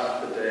lost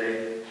half the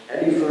day,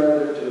 any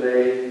further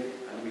delay,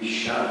 and we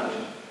shan't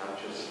have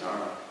just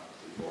snark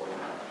before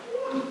night.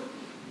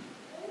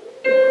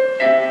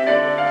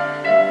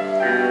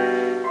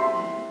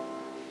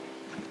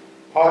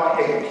 Part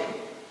 8.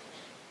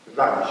 The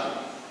vanishing.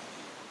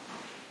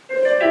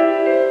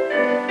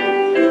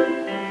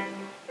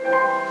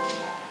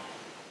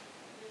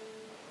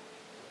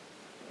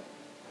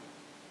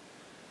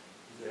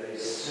 They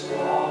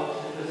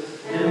slaughtered with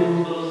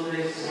thimbles,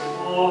 they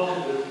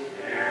slaughtered with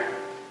care.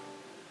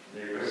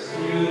 They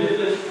pursued it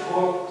with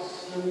forks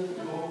and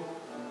hope.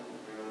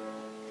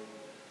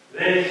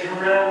 They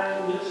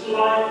threatened its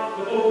life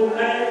with a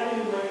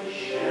railway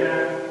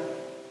share.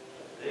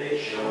 They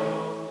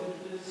charmed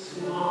it with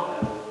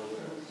smiles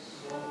and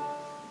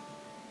soft.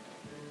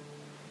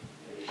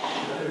 They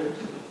shuddered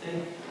to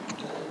think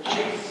that the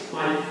chase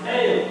might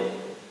fail,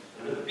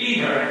 and the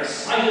beaver,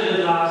 excited at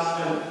last,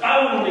 went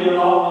bounding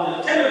along on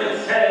the tip of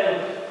its tail,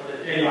 for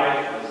the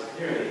daylight was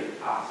nearly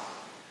past.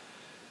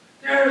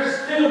 There's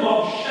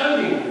Philbog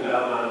shouting, the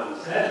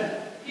bellman said.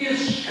 He is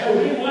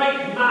shouting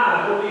like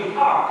mad, only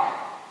hark.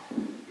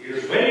 He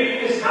is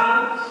waving his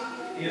hands,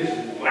 he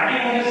is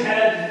wagging his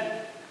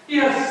head. He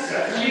has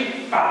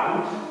certainly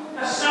found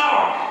a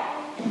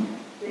snark.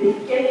 They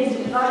gazed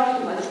in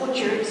delight when the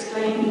butcher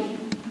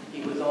exclaimed.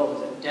 He was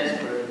always a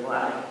desperate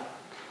wag.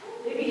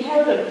 They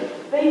beheld a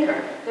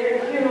baker, their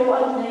hero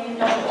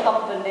unnamed, on the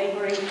top of a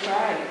neighbouring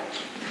crag.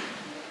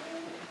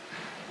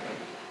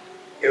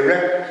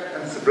 Erect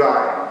and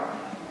sublime,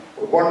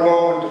 for one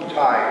moment of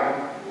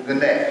time, in the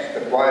next,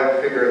 the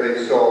wild figure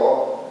they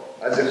saw,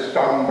 as if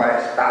stung by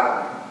a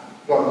spasm,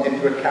 plunged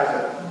into a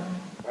chasm,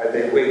 while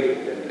they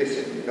waited and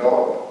listened in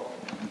awe.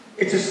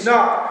 "It's a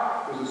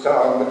snark," was the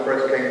sound that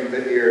first came to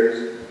their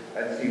ears,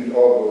 and seemed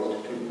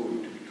almost too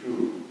good to be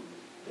true.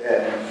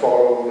 Then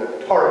followed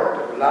a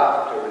torrent of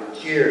laughter and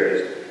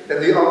cheers,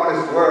 then the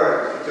ominous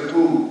words, "It's a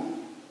boo."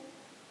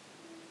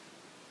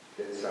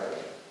 Then silence.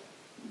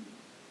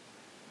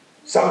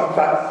 Some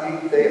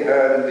fancied they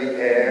heard in the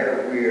air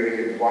a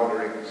weary and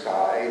wandering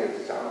sigh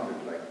that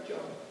sounded like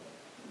John.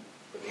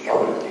 But the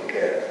others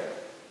declared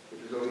it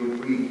was only a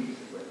breeze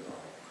that went by.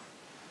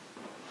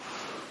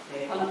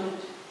 They hunted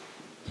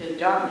till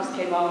darkness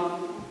came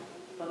on,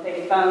 but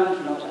they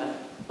found not a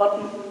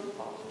button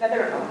or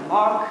feather or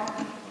mark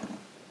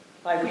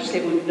by which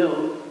they would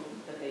know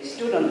that they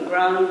stood on the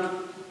ground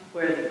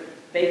where the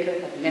baker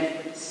had met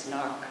with the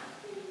snark.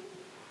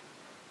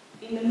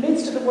 In the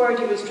midst of the word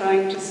he was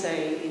trying to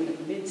say, in the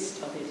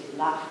midst of his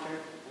laughter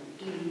and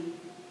glee,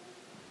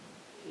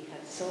 he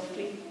had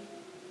softly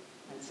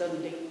and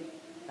suddenly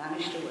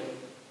vanished away.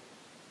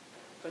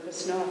 For the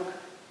snark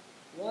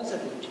was a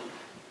butcher,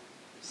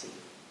 you see.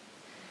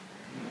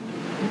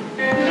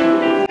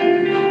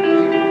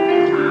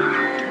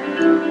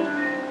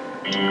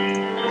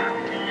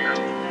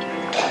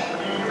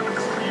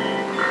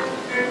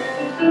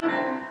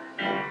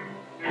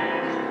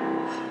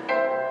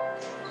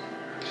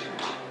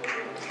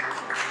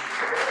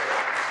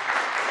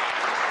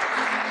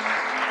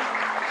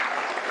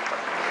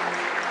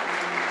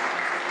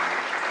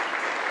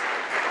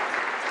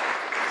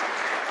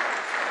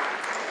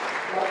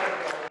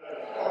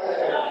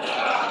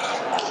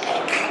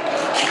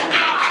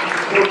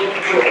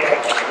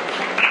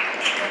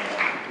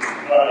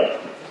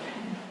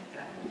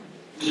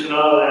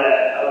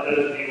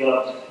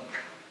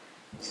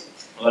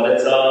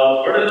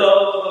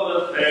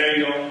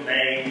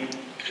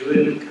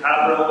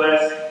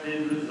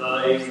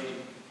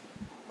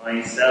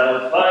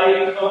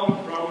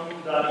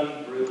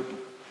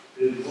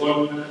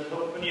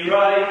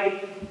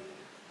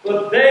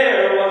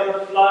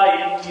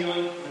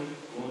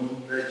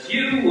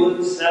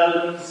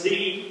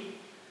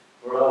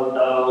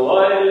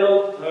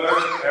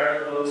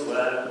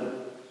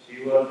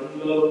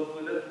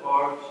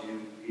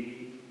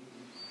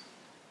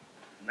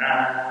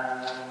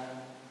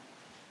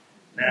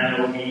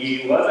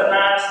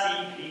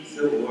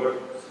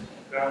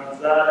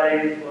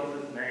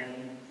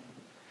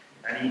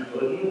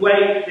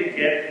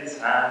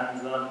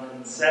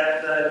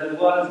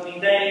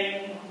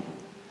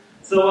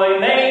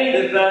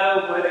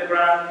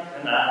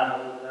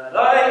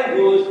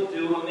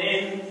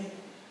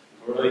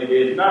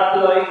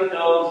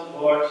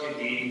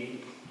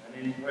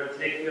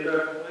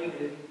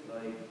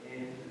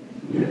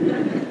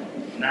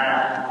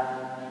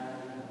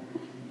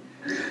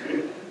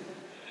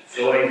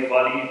 So I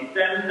followed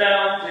them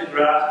down to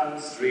Grafton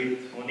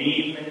Street one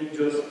evening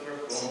just for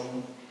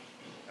fun,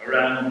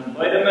 around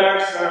by the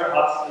Mercer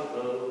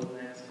Hospital,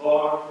 next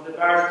door to the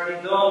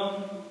Barclay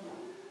Dun.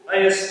 I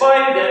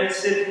espied them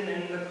sitting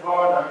in the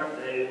corner,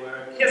 they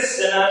were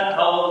kissing and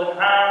holding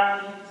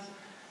hands,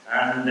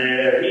 and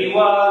there he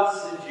was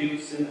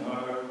seducing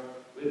her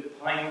with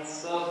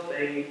pints of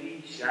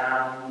baby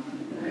sham.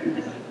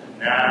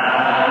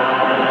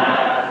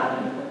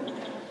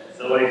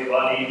 So I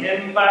followed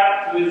him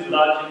back to his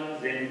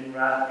lodgings in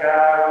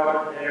Rathgar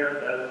or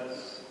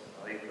thereabouts.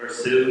 I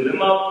pursued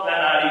him up an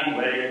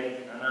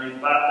alleyway, and I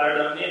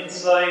battered him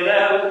inside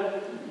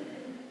out.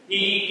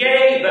 He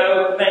gave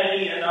out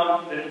many an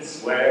open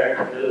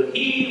swear, till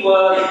he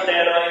was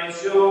dead, I'm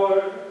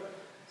sure.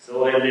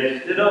 So I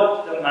lifted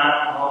up the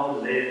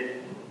manhole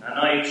lid, and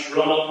I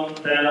threw him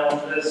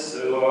down the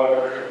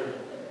sewer.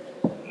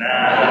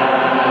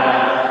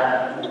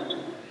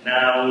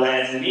 Now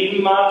when me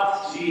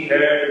moth she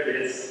heard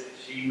this,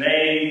 she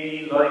made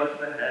me like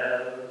the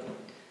hell.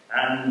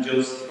 And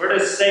just for the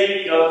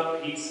sake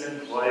of peace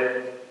and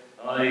quiet,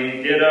 I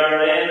did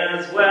her in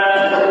as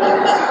well.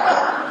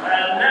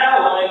 And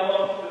now I'm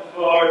up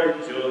before the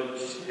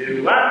judge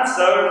to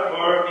answer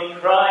for me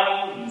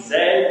crime. He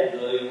said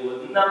I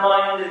wouldn't have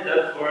minded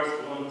the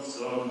first one,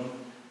 son,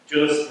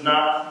 just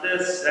not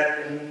the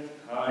second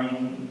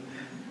time.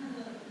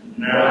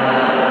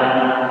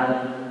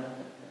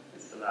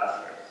 It's the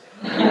last verse.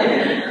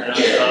 And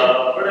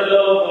for the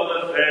love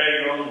of a fair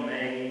young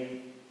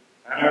maid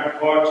and her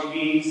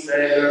Portuguese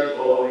sailor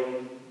boy.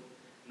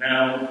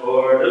 Now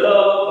for the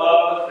love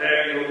of a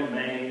fair young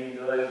maid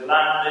I've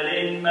landed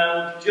in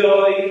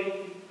Mountjoy,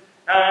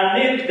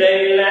 and if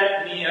they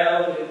let me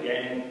out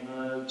again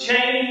I'll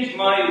change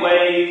my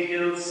ways,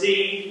 you'll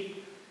see,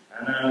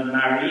 and I'll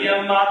marry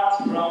a mat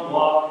from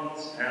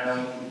Watkins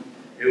Town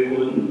who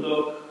wouldn't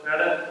look at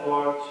a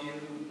Portuguese.